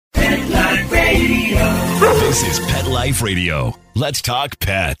Pet Life Radio. This is Pet Life Radio. Let's talk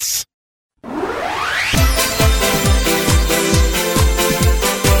pets.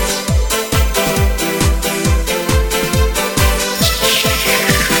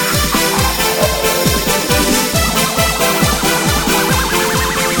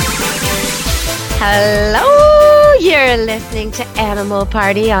 Hello, you're listening to Animal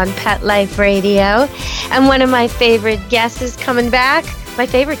Party on Pet Life Radio. And one of my favorite guests is coming back. My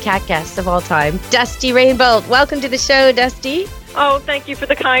favorite cat guest of all time, Dusty Rainbolt. Welcome to the show, Dusty. Oh, thank you for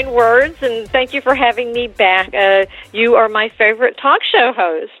the kind words, and thank you for having me back. You are my favorite talk show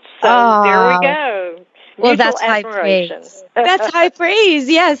host, so there we go. Well, Mutual that's high admiration. praise. That's high praise,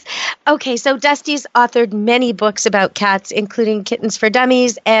 yes. Okay, so Dusty's authored many books about cats, including Kittens for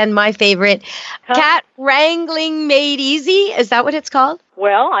Dummies and my favorite, Cat Wrangling Made Easy. Is that what it's called?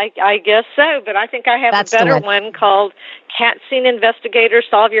 Well, I guess so, but I think I have That's a better one called Cat Scene Investigator,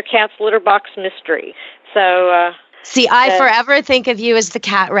 Solve Your Cat's Litter Box Mystery. So... See, I forever think of you as the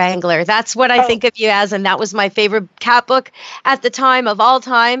cat wrangler. That's what I think of you as, and that was my favorite cat book at the time of all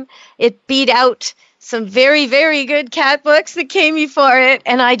time. It beat out some very, very good cat books that came before it,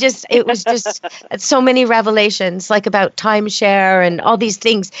 and it was just so many revelations, like about timeshare and all these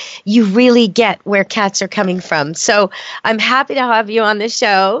things. You really get where cats are coming from. So I'm happy to have you on the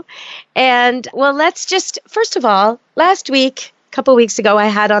show. And, well, let's just, first of all, last week, couple weeks ago, I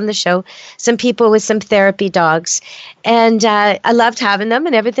had on the show some people with some therapy dogs, and I loved having them,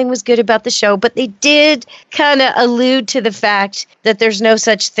 and everything was good about the show, but they did kind of allude to the fact that there's no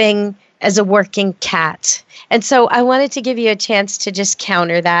such thing as a working cat. And so I wanted to give you a chance to just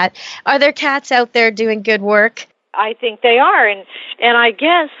counter that. Are there cats out there doing good work? I think they are, and I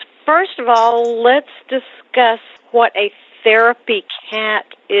guess, first of all, let's discuss what a therapy cat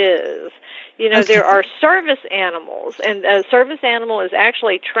is. You know, there are service animals, and a service animal is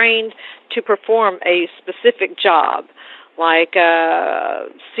actually trained to perform a specific job, like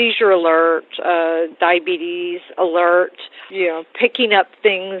seizure alert, diabetes alert, you know, picking up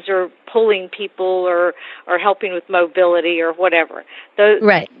things or pulling people or helping with mobility or whatever.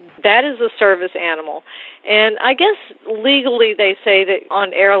 Right. That is a service animal. And I guess legally they say that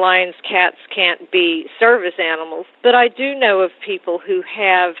on airlines cats can't be service animals, but I do know of people who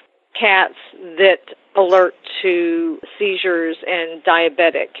have cats that alert to seizures and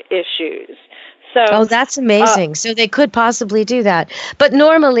diabetic issues. So, that's amazing. So they could possibly do that. But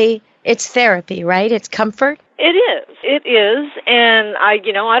normally it's therapy, right? It's comfort? It is. It is. And I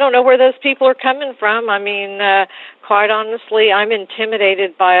don't know where those people are coming from. I mean, quite honestly, I'm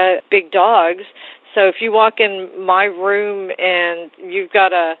intimidated by big dogs. So if you walk in my room and you've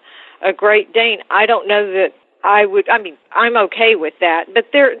got a Great Dane, I don't know that I'm okay with that, but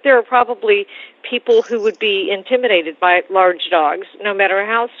there are probably people who would be intimidated by large dogs, no matter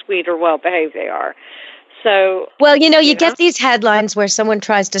how sweet or well-behaved they are. So, well, you get these headlines where someone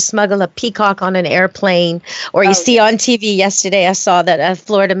tries to smuggle a peacock on an airplane, or you see on TV yesterday, I saw that a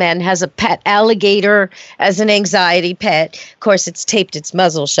Florida man has a pet alligator as an anxiety pet. Of course, it's taped its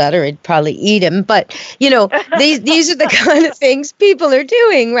muzzle shut or it'd probably eat him. But, these are the kind of things people are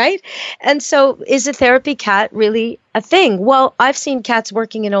doing, right? And so is a therapy cat really a thing? Well, I've seen cats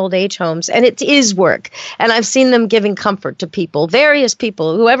working in old age homes, and it is work. And I've seen them giving comfort to people, various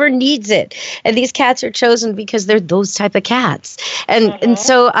people, whoever needs it. And these cats are chosen because they're those type of cats. And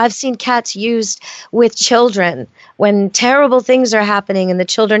so I've seen cats used with children when terrible things are happening and the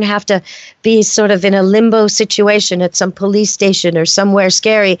children have to be sort of in a limbo situation at some police station or somewhere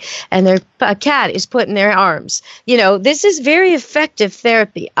scary, and a cat is put in their arms. This is very effective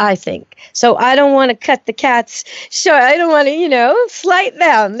therapy, I think. So I don't want to cut the cats short. I don't want to, slight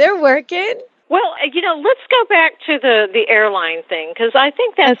them. They're working. Well, let's go back to the airline thing, because I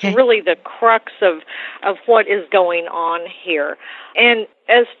think that's really the crux of what is going on here. And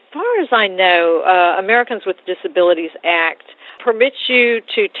as far as I know, Americans with Disabilities Act permits you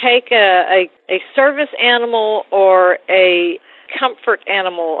to take a service animal or a comfort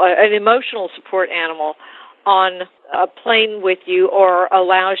animal, an emotional support animal, on a plane with you, or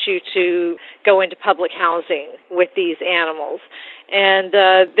allows you to go into public housing with these animals. And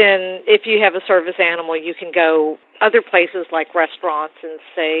then if you have a service animal, you can go other places like restaurants and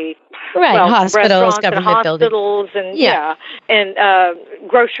hospitals, government hospitals buildings. And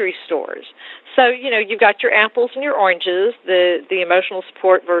grocery stores. So, you've got your apples and your oranges, the emotional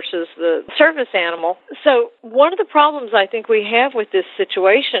support versus the service animal. So one of the problems I think we have with this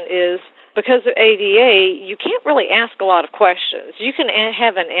situation is, because of ADA, you can't really ask a lot of questions. You can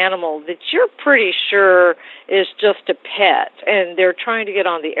have an animal that you're pretty sure is just a pet, and they're trying to get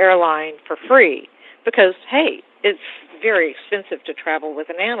on the airline for free because, hey, it's very expensive to travel with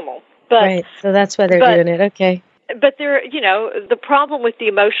an animal. But, right, so that's why they're doing it, okay. But the problem with the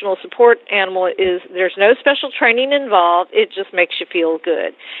emotional support animal is there's no special training involved. It just makes you feel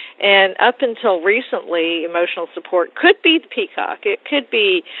good. And up until recently, emotional support could be the peacock. It could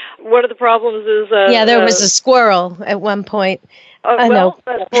be, one of the problems is... there was a squirrel at one point.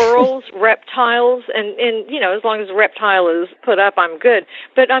 Squirrels, reptiles, and as long as the reptile is put up, I'm good.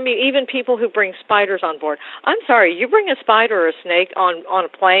 But, even people who bring spiders on board. I'm sorry, you bring a spider or a snake on a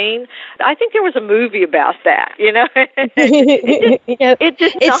plane? I think there was a movie about that,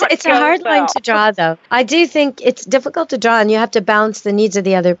 It's a hard line to draw, though. I do think it's difficult to draw, and you have to balance the needs of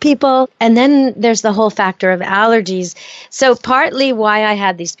the other people. And then there's the whole factor of allergies. So partly why I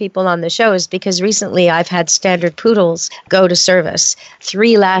had these people on the show is because recently I've had standard poodles go to service.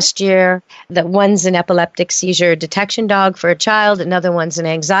 3 last year. One's an epileptic seizure detection dog for a child, another one's an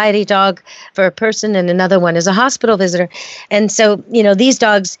anxiety dog for a person, and another one is a hospital visitor. And so, these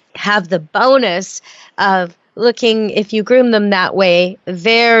dogs have the bonus of looking, if you groom them that way,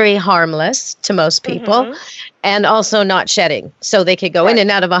 very harmless to most people, and also not shedding. So they could go in and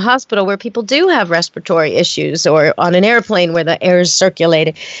out of a hospital where people do have respiratory issues, or on an airplane where the air is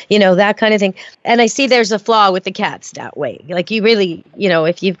circulated, that kind of thing. And I see there's a flaw with the cats that way. Like you really,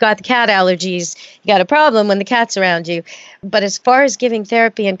 if you've got the cat allergies, you got a problem when the cat's around you. But as far as giving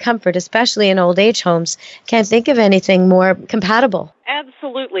therapy and comfort, especially in old age homes, can't think of anything more compatible.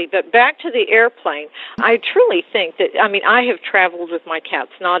 Absolutely. But back to the airplane, I truly think that, I have traveled with my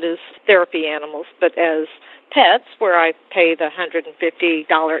cats, not as therapy animals, but as pets, where I pay the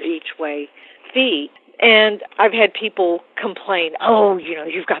 $150 each way fee. And I've had people complain,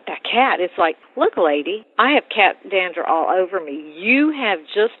 you've got that cat. It's like, look, lady, I have cat dander all over me. You have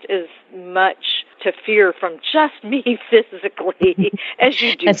just as much to fear from just me physically as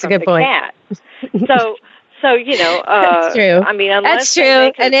you do That's from a good the point. cat. So, that's true. Unless that's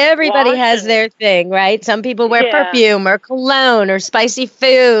true. And everybody has their thing, right? Some people wear perfume or cologne or spicy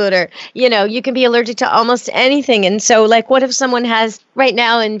food, or, you can be allergic to almost anything. And so, what if someone has, right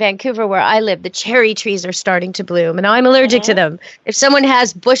now in Vancouver where I live, the cherry trees are starting to bloom, and I'm allergic to them. If someone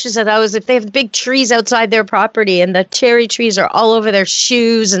has bushes of those, if they have big trees outside their property and the cherry trees are all over their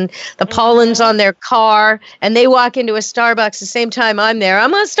shoes and the pollen's on their car, and they walk into a Starbucks the same time I'm there,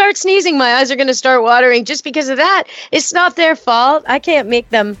 I'm going to start sneezing. My eyes are going to start watering just because of that. It's not their fault. I can't make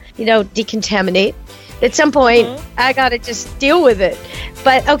them, decontaminate. At some point, I got to just deal with it.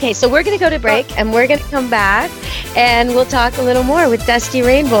 But okay, so we're going to go to break, and we're going to come back, and we'll talk a little more with Dusty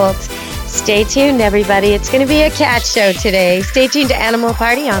Rainbolt. Stay tuned, everybody. It's going to be a cat show today. Stay tuned to Animal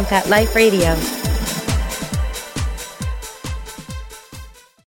Party on Pet Life Radio.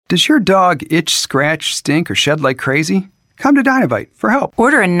 Does your dog itch, scratch, stink, or shed like crazy? Come to Dinovite for help.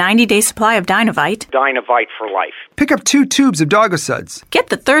 Order a 90-day supply of Dinovite. Dinovite for life. Pick up 2 tubes of Doggo Suds. Get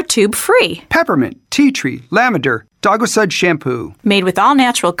the 3rd tube free. Peppermint, tea tree, lavender, Doggo Sud shampoo. Made with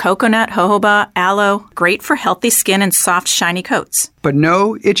all-natural coconut, jojoba, aloe. Great for healthy skin and soft, shiny coats. But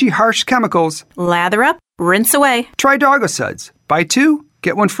no itchy, harsh chemicals. Lather up, rinse away. Try Doggo Suds. Buy 2,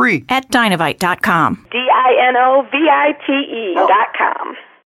 get 1 free. At Dinovite.com. DINOVITE.com.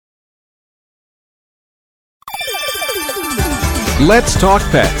 Let's Talk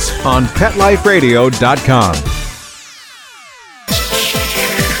Pets on PetLifeRadio.com.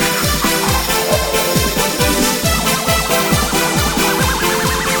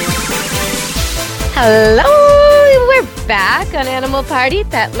 Hello, we're back on Animal Party,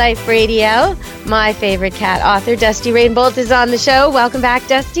 Pet Life Radio. My favorite cat author, Dusty Rainbolt, is on the show. Welcome back,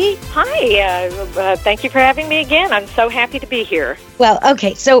 Dusty. Hi, thank you for having me again. I'm so happy to be here. Well,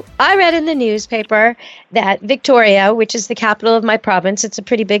 okay, so I read in the newspaper that Victoria, which is the capital of my province, it's a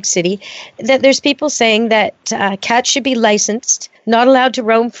pretty big city, that there's people saying that cats should be licensed, not allowed to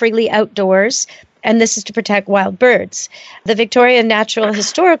roam freely outdoors, and this is to protect wild birds. The Victoria Natural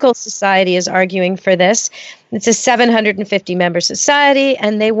Historical Society is arguing for this. It's a 750-member society,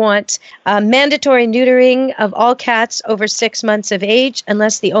 and they want mandatory neutering of all cats over 6 months of age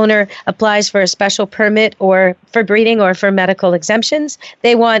unless the owner applies for a special permit or for breeding or for medical exemptions.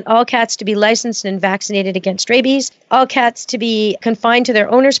 They want all cats to be licensed and vaccinated against rabies, all cats to be confined to their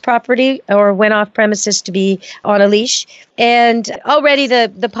owner's property or when off premises to be on a leash. And already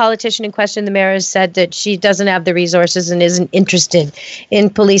the politician in question, the mayor, has said that she doesn't have the resources and isn't interested in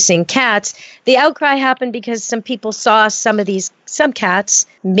policing cats. The outcry happened because some people saw some of these some cats,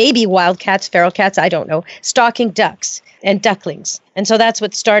 maybe wild cats, feral cats, I don't know, stalking ducks and ducklings. And so that's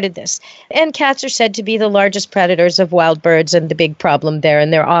what started this. And cats are said to be the largest predators of wild birds and the big problem there,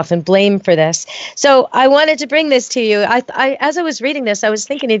 and they're often blamed for this. So I wanted to bring this to you. I as I was reading this, I was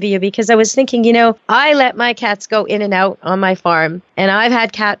thinking of you because I was thinking, I let my cats go in and out on my farm, and I've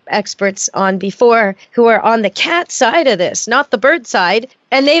had cat experts on before who are on the cat side of this, not the bird side.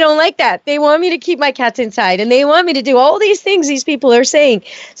 And they don't like that. They want me to keep my cats inside, and they want me to do all these things these people are saying.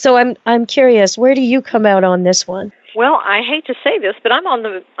 So I'm curious, where do you come out on this one? Well, I hate to say this, but I'm on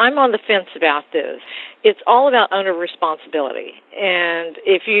the fence about this. It's all about owner responsibility, and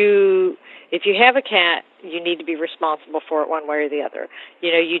if you have a cat, you need to be responsible for it one way or the other.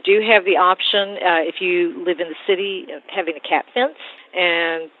 You do have the option if you live in the city of having a cat fence,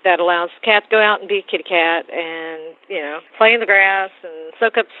 and that allows the cat to go out and be a kitty cat and play in the grass and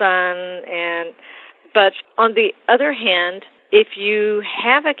soak up sun. But on the other hand, if you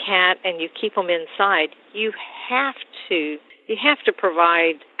have a cat and you keep them inside, you have to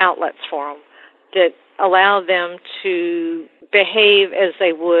provide outlets for them that allow them to behave as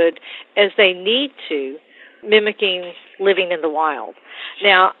they would, as they need to, mimicking living in the wild.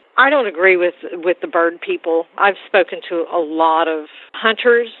 Now, I don't agree with the bird people. I've spoken to a lot of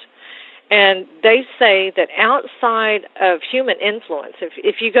hunters, and they say that outside of human influence,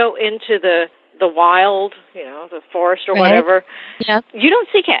 if you go into the wild, the forest or whatever, you don't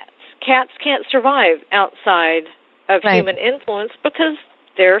see cats. Cats can't survive outside of human influence because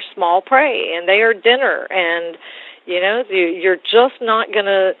they're small prey and they are dinner, and you're just not going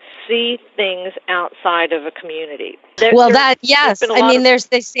to see things outside of a community. They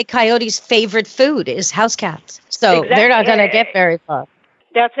say coyotes' favorite food is house cats, so they're not going to get very far.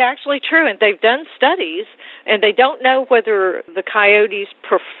 That's actually true, and they've done studies, and they don't know whether the coyotes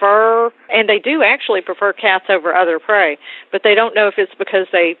prefer, and they do actually prefer cats over other prey, but they don't know if it's because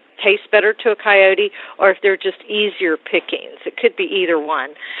they taste better to a coyote or if they're just easier pickings. It could be either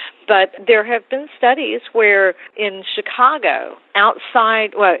one. But there have been studies where in Chicago,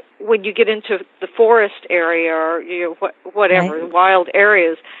 outside, when you get into the forest area or whatever, wild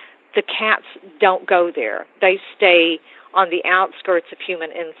areas, the cats don't go there. They stay on the outskirts of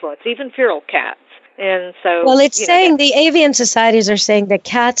human influence, even feral cats. And so, the avian societies are saying that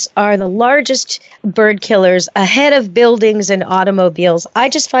cats are the largest bird killers ahead of buildings and automobiles. I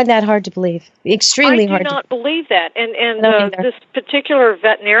just find that hard to believe. Extremely hard. I do not believe that. And this particular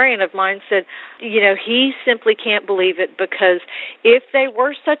veterinarian of mine said, he simply can't believe it because if they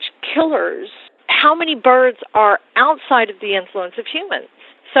were such killers, how many birds are outside of the influence of humans?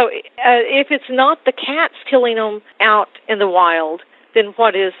 So if it's not the cats killing them out in the wild, then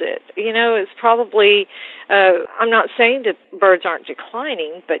what is it? It's probably, I'm not saying that birds aren't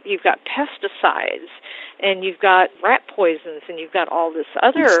declining, but you've got pesticides, and you've got rat poisons, and you've got all this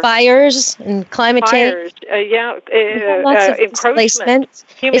other... Fires and climate change. Lots of displacement.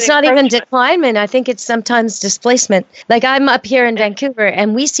 It's not even declinement. I think it's sometimes displacement. Like I'm up here in Vancouver,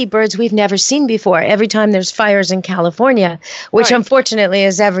 and we see birds we've never seen before every time there's fires in California, which unfortunately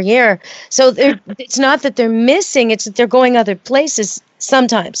is every year. So it's not that they're missing, it's that they're going other places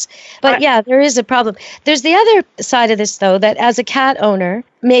sometimes. But there is a problem. There's the other side of this, though, that as a cat owner,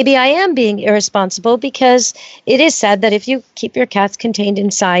 maybe I am being irresponsible because it is said that if you keep your cats contained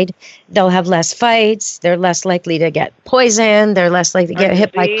inside, they'll have less fights, they're less likely to get poisoned, they're less likely to get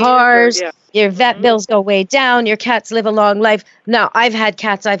hit by cars, your vet bills go way down, your cats live a long life. Now, I've had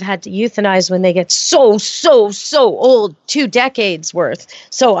cats I've had to euthanize when they get so old, 2 decades worth.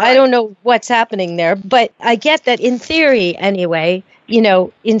 So I don't know what's happening there, but I get that in theory anyway,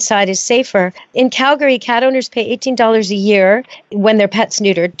 inside is safer. In Calgary, cat owners pay $18 a year when their pet's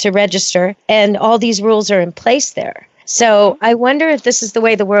neutered to register, and all these rules are in place there. So I wonder if this is the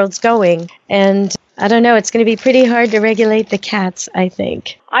way the world's going. And I don't know, it's going to be pretty hard to regulate the cats, I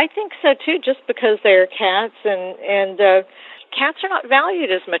think. I think so, too, just because they're cats, and cats are not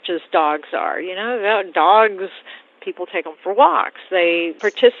valued as much as dogs are. Dogs... People take them for walks. They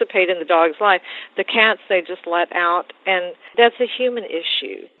participate in the dog's life. The cats, they just let out, and that's a human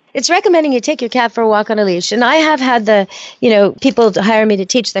issue. It's recommending you take your cat for a walk on a leash. And I have had people hire me to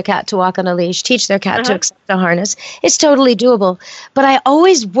teach their cat to walk on a leash, teach their cat to accept a harness. It's totally doable. But I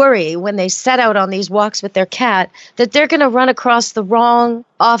always worry when they set out on these walks with their cat that they're going to run across the wrong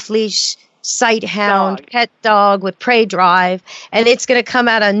off-leash sight hound, pet dog with prey drive, and it's going to come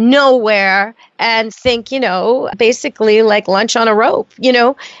out of nowhere and think, basically like lunch on a rope,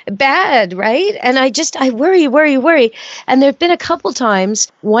 bad, right? And I worry. And there've been a couple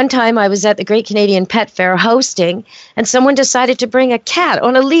times. One time I was at the Great Canadian Pet Fair hosting, and someone decided to bring a cat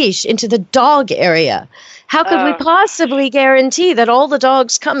on a leash into the dog area. How could we possibly guarantee that all the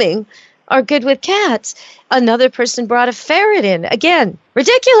dogs coming are good with cats? Another person brought a ferret in. Again,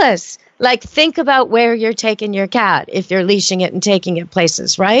 ridiculous. Like, think about where you're taking your cat if you're leashing it and taking it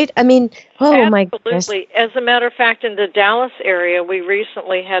places, right? I mean, my goodness. Absolutely. As a matter of fact, in the Dallas area, we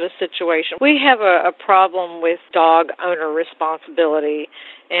recently had a situation. We have a problem with dog owner responsibility.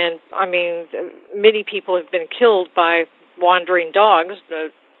 And, many people have been killed by wandering dogs.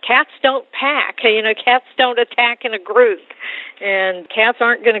 Cats don't pack. Cats don't attack in a group. And cats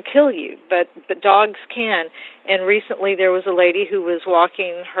aren't going to kill you, but dogs can. And recently there was a lady who was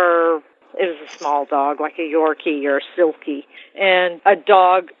walking her, it was a small dog, like a Yorkie or a Silkie, and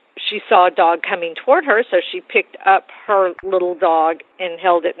she saw a dog coming toward her, so she picked up her little dog and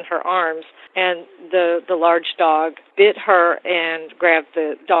held it in her arms. And the large dog bit her and grabbed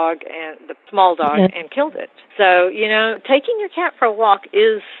the dog and the small dog and killed it. So, taking your cat for a walk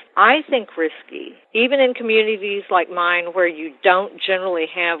is, I think, risky. Even in communities like mine where you don't generally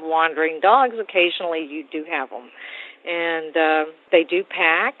have wandering dogs, occasionally you do have them. And they do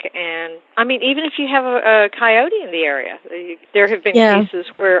pack. And, even if you have a coyote in the area, there have been cases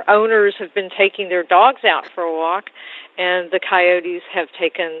where owners have been taking their dogs out for a walk, and the coyotes have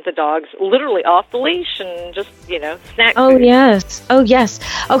taken the dogs literally off the leash and just, snack food. Oh, yes.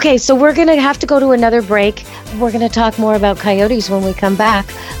 Okay, so we're going to have to go to another break. We're going to talk more about coyotes when we come back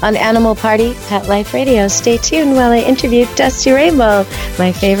on Animal Party Pet Life Radio. Stay tuned while I interview Dusty Rainbow,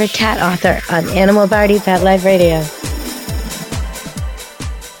 my favorite cat author, on Animal Party Pet Life Radio.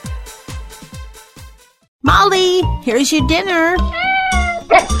 Molly, here's your dinner.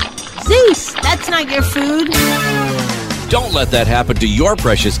 Zeus, that's not your food. Don't let that happen to your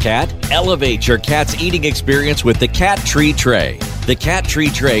precious cat. Elevate your cat's eating experience with the Cat Tree Tray. The Cat Tree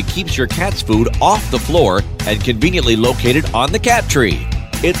Tray keeps your cat's food off the floor and conveniently located on the cat tree.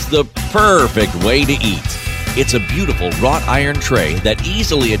 It's the perfect way to eat. It's a beautiful wrought iron tray that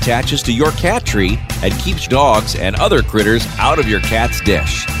easily attaches to your cat tree and keeps dogs and other critters out of your cat's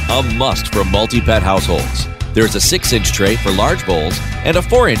dish. A must for multi-pet households. There's a 6-inch tray for large bowls and a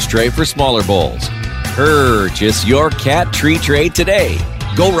 4-inch tray for smaller bowls. Purchase your Cat Tree Tray today.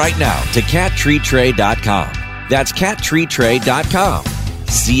 Go right now to cattreetray.com. That's cattreetray.com.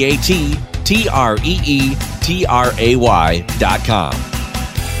 CATTREETRAY.com.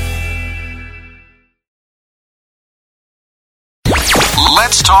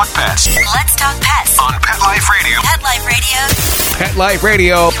 Let's talk pets. Let's talk pets On Pet Life Radio. Pet Life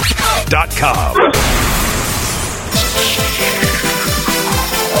Radio. PetLifeRadio.com.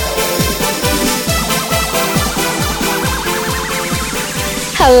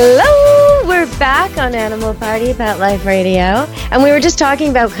 Hello, we're back on Animal Party Pet Life Radio, and we were just talking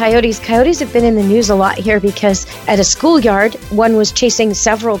about coyotes. Coyotes have been in the news a lot here because at a schoolyard, one was chasing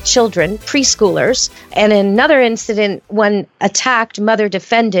several children, preschoolers, and in another incident, one attacked, mother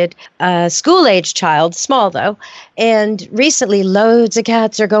defended a school-age child, small though, and recently loads of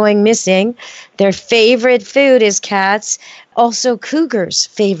cats are going missing. Their favorite food is cats. Also, cougars'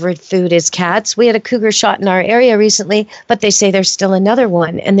 favorite food is cats. We had a cougar shot in our area recently, but they say there's still another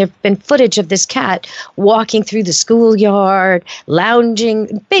one. And there have been footage of this cat walking through the schoolyard,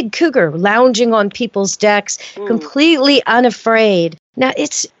 lounging, big cougar, lounging on people's decks, completely unafraid. Now,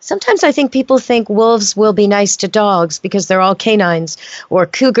 sometimes I think people think wolves will be nice to dogs because they're all canines, or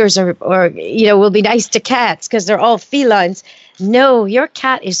cougars will be nice to cats because they're all felines. No, your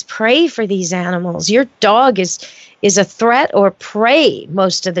cat is prey for these animals. Your dog is a threat or prey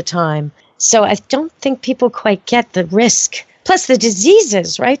most of the time. So I don't think people quite get the risk. Plus the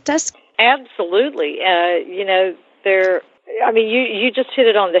diseases, right, Dusk? Absolutely. You just hit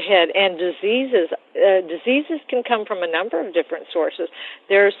it on the head. And diseases can come from a number of different sources.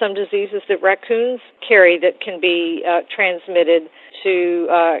 There are some diseases that raccoons carry that can be transmitted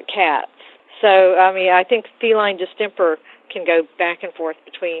to cats. So, I think feline distemper can go back and forth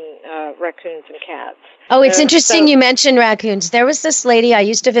between raccoons and cats. Oh, it's interesting you mentioned raccoons. There was this lady, I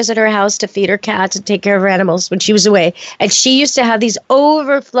used to visit her house to feed her cats and take care of her animals when she was away. And she used to have these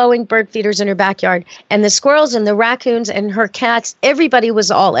overflowing bird feeders in her backyard. And the squirrels and the raccoons and her cats, everybody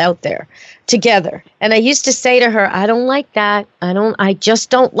was all out there together. And I used to say to her, I don't like that. I just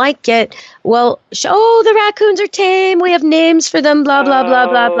don't like it. Well, the raccoons are tame. We have names for them, blah, blah, blah,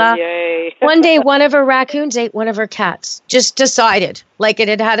 blah, blah. Yay. One day, one of her raccoons ate one of her cats. just decided like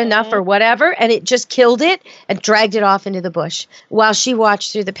it had enough or whatever, and it just killed it and dragged it off into the bush while she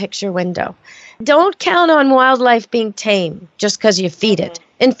watched through the picture window. Don't count on wildlife being tame just because you feed it.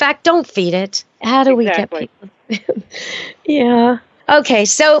 In fact, don't feed it. How do we get people? Yeah. Okay,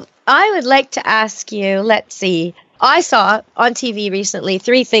 so I would like to ask you, let's see. I saw on TV recently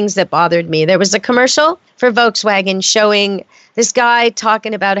 3 things that bothered me. There was a commercial for Volkswagen showing this guy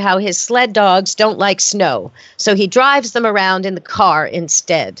talking about how his sled dogs don't like snow, so he drives them around in the car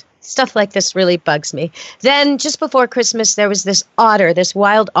instead. Stuff like this really bugs me. Then just before Christmas, there was this otter, this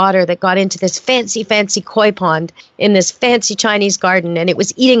wild otter that got into this fancy, fancy koi pond in this fancy Chinese garden. And it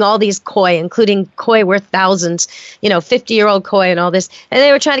was eating all these koi, including koi worth thousands, 50-year-old koi and all this. And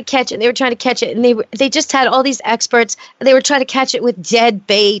they were trying to catch it. And they just had all these experts. And they were trying to catch it with dead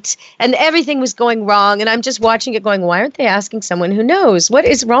bait. And everything was going wrong. And I'm just watching it going, why aren't they asking someone who knows? What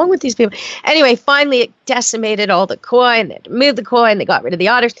is wrong with these people? Anyway, finally, it decimated all the koi. And they had to move the koi. And they got rid of the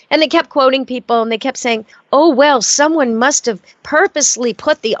otters. And they kept quoting people, and they kept saying, oh, well, someone must have purposely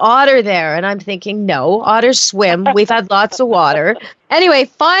put the otter there. And I'm thinking, no, otters swim. We've had lots of water. Anyway,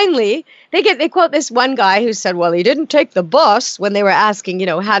 finally, they quote this one guy who said, well, he didn't take the bus when they were asking,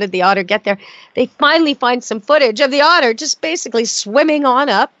 how did the otter get there? They finally find some footage of the otter just basically swimming on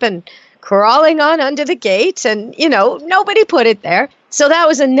up and crawling on under the gate. And, nobody put it there. So that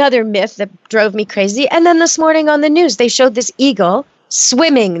was another myth that drove me crazy. And then this morning on the news, they showed this eagle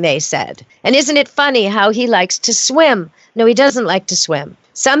swimming, they said. And isn't it funny how he likes to swim? No, he doesn't like to swim.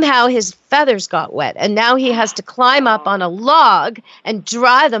 Somehow his feathers got wet, and now he has to climb up on a log and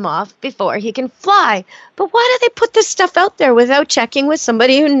dry them off before he can fly. But why do they put this stuff out there without checking with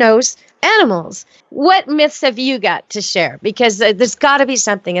somebody who knows animals? What myths have you got to share? Because there's got to be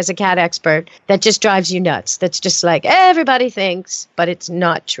something as a cat expert that just drives you nuts. That's just like everybody thinks, but it's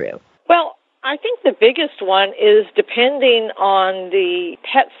not true. Well, I think the biggest one is depending on the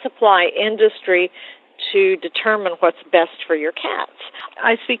pet supply industry to determine what's best for your cats.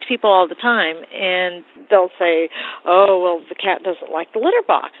 I speak to people all the time, and they'll say, oh, well, the cat doesn't like the litter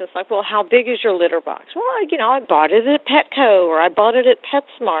box. It's like, well, how big is your litter box? Well, I bought it at Petco, or I bought it at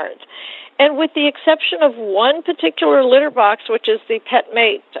PetSmart. And with the exception of one particular litter box, which is the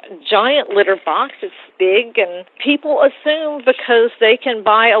PetMate giant litter box, it's big, and people assume because they can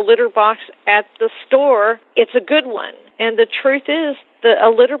buy a litter box at the store, it's a good one. And the truth is that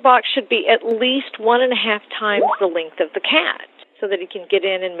a litter box should be at least 1.5 times the length of the cat so that he can get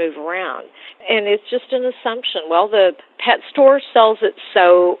in and move around. And it's just an assumption. Well, the pet store sells it,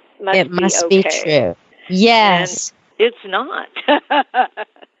 so it must be true. Yes. And it's not.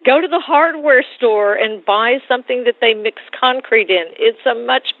 Go to the hardware store and buy something that they mix concrete in. It's a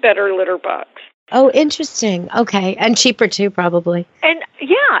much better litter box. Oh, interesting. Okay. And cheaper too, probably. And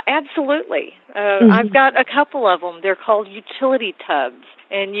yeah, absolutely. I've got a couple of them. They're called utility tubs,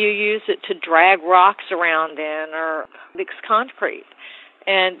 and you use it to drag rocks around in or mix concrete.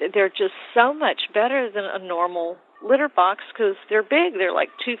 And they're just so much better than a normal litter box because they're big. They're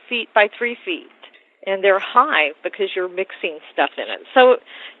like 2 feet by 3 feet. And they're high because you're mixing stuff in it. So,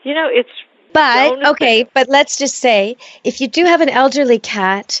 it's... But, okay, but let's just say, if you do have an elderly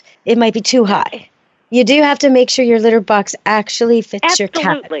cat, it might be too high. You do have to make sure your litter box actually fits your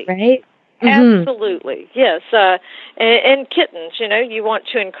cat, right? Absolutely, yes. And kittens, you want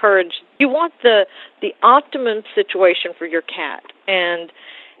to encourage... You want the optimum situation for your cat. And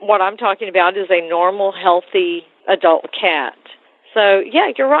what I'm talking about is a normal, healthy adult cat. So,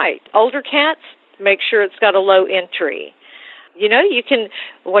 yeah, you're right. Older cats... Make sure it's got a low entry.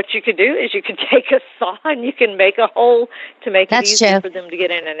 What you could do is you can take a saw and you can make a hole to make it easier for them to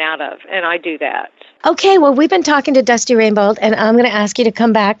get in and out of. And I do that. Okay, well, we've been talking to Dusty Rainbow, and I'm going to ask you to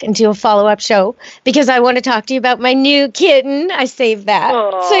come back and do a follow-up show because I want to talk to you about my new kitten. I saved that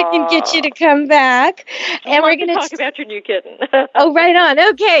so I can get you to come back. And we're going to talk about your new kitten. Oh, right on.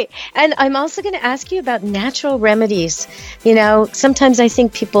 Okay. And I'm also going to ask you about natural remedies. Sometimes I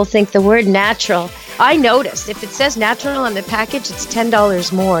think people think the word natural. I noticed if it says natural on the package, it's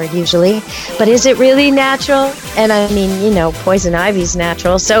 $10 more usually. But is it really natural? And I mean, poison ivy's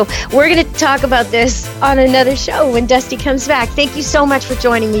natural. So we're going to talk about this on another show when Dusty comes back. Thank you so much for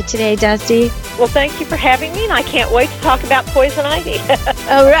joining me today, Dusty. Well, thank you for having me, and I can't wait to talk about poison ivy.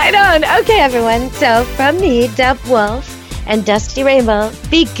 Oh, right on. Okay, everyone. So from me, Deb Wolf, and Dusty Rainbow,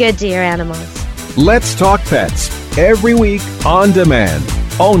 be good to your animals. Let's Talk Pets, every week on demand,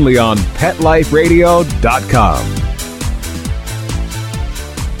 only on PetLifeRadio.com.